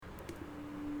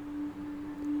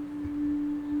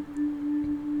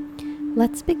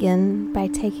Let's begin by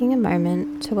taking a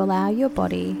moment to allow your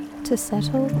body to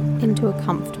settle into a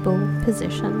comfortable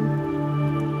position.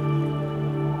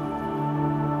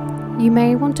 You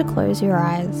may want to close your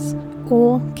eyes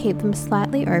or keep them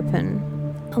slightly open,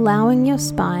 allowing your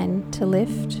spine to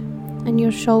lift and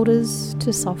your shoulders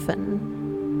to soften.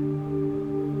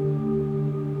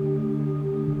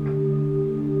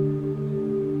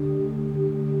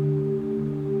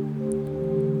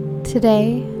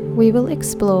 Today, we will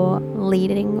explore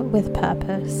leading with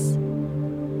purpose.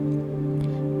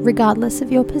 Regardless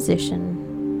of your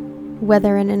position,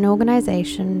 whether in an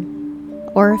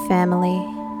organization or a family,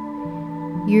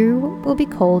 you will be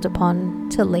called upon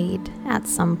to lead at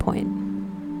some point.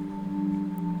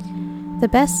 The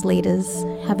best leaders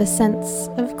have a sense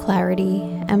of clarity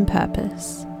and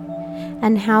purpose,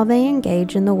 and how they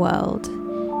engage in the world,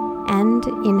 and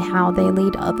in how they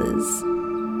lead others.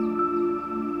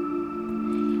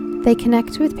 They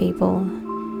connect with people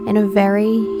in a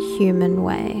very human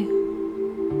way.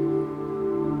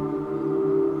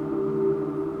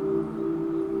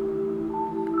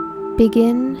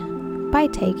 Begin by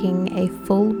taking a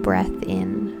full breath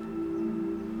in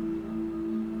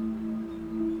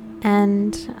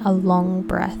and a long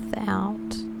breath out.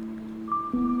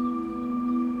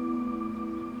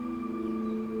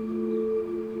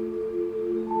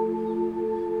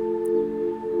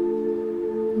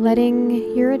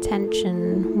 Letting your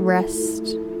attention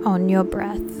rest on your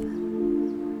breath.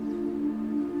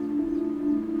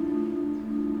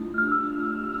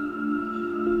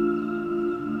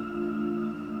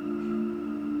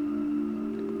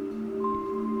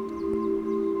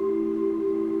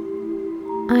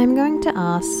 I'm going to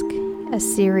ask a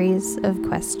series of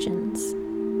questions,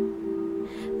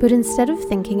 but instead of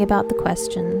thinking about the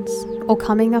questions or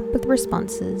coming up with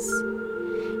responses,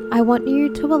 I want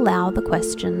you to allow the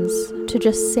questions to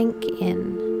just sink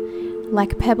in,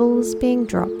 like pebbles being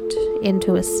dropped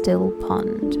into a still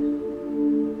pond.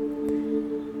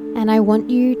 And I want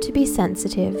you to be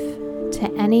sensitive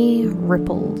to any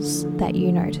ripples that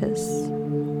you notice.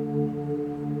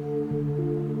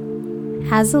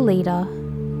 As a leader,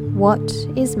 what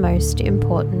is most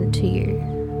important to you?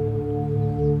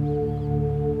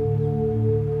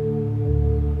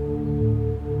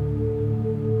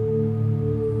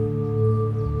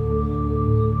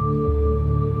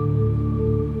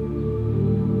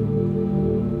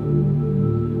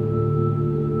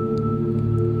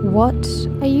 What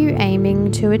are you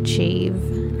aiming to achieve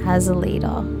as a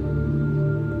leader?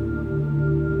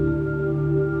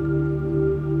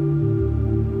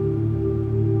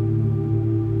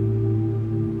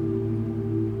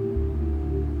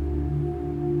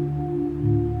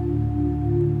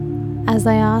 As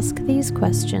I ask these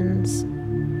questions,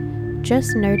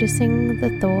 just noticing the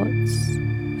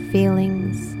thoughts,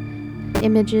 feelings,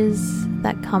 images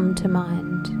that come to mind.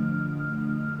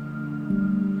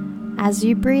 As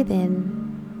you breathe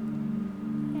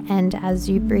in and as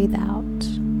you breathe out.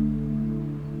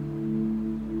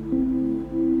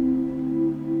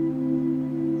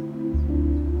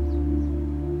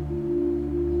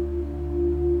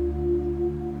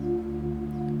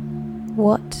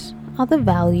 What are the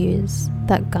values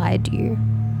that guide you?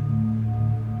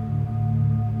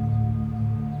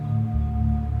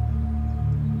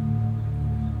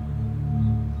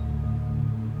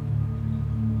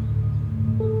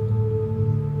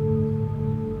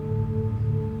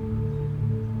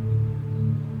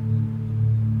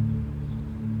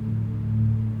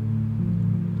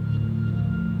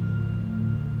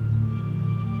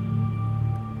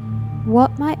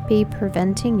 What might be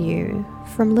preventing you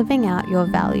from living out your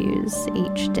values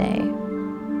each day?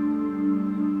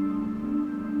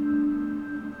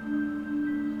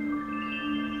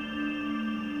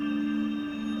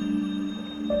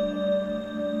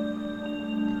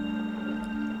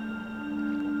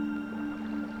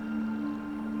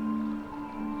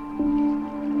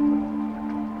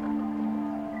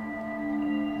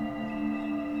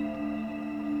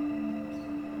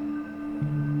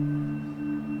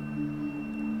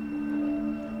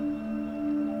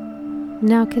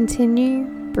 Now continue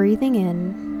breathing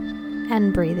in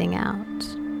and breathing out.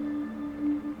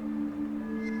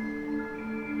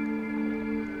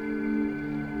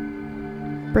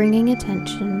 Bringing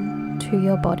attention to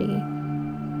your body.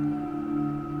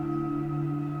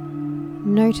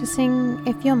 Noticing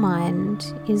if your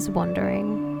mind is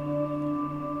wandering,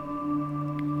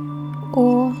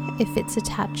 or if it's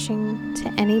attaching to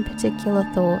any particular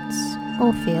thoughts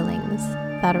or feelings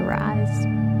that arise.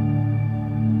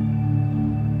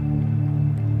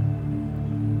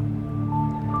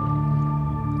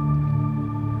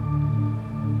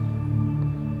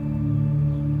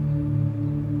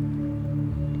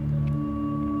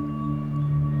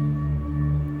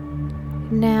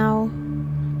 Now,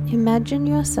 imagine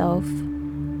yourself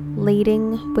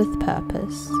leading with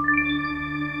purpose.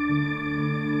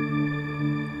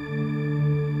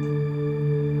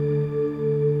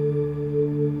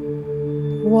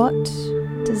 What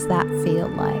does that feel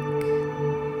like?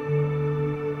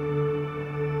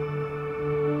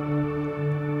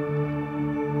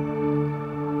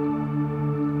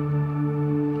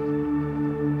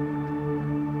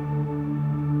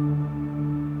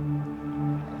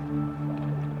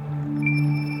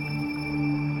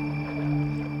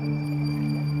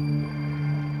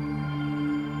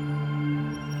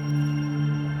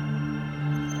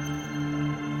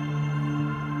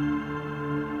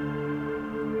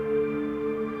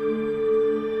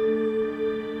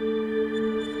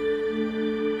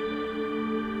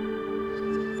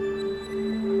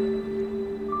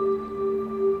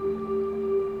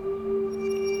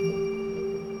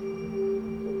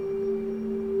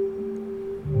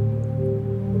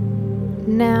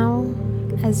 Now,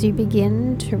 as you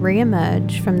begin to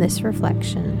re-emerge from this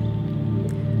reflection,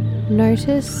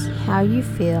 notice how you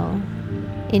feel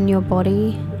in your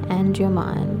body and your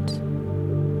mind.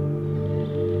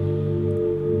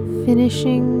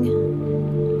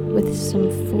 Finishing with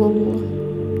some full,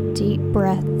 deep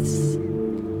breaths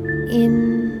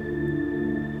in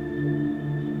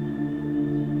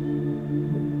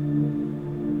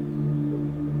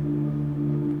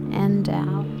and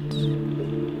out.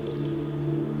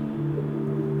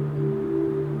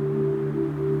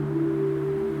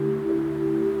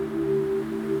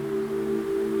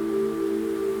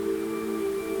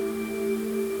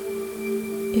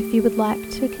 If you would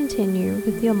like to continue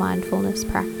with your mindfulness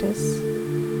practice,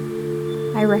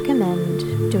 I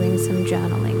recommend doing some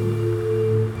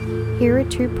journaling. Here are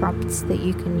 2 prompts that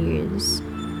you can use.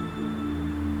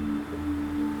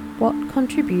 What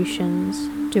contributions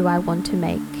do I want to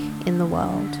make in the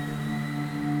world?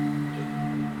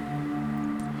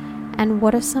 And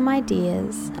what are some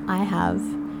ideas I have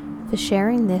for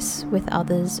sharing this with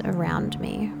others around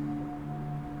me?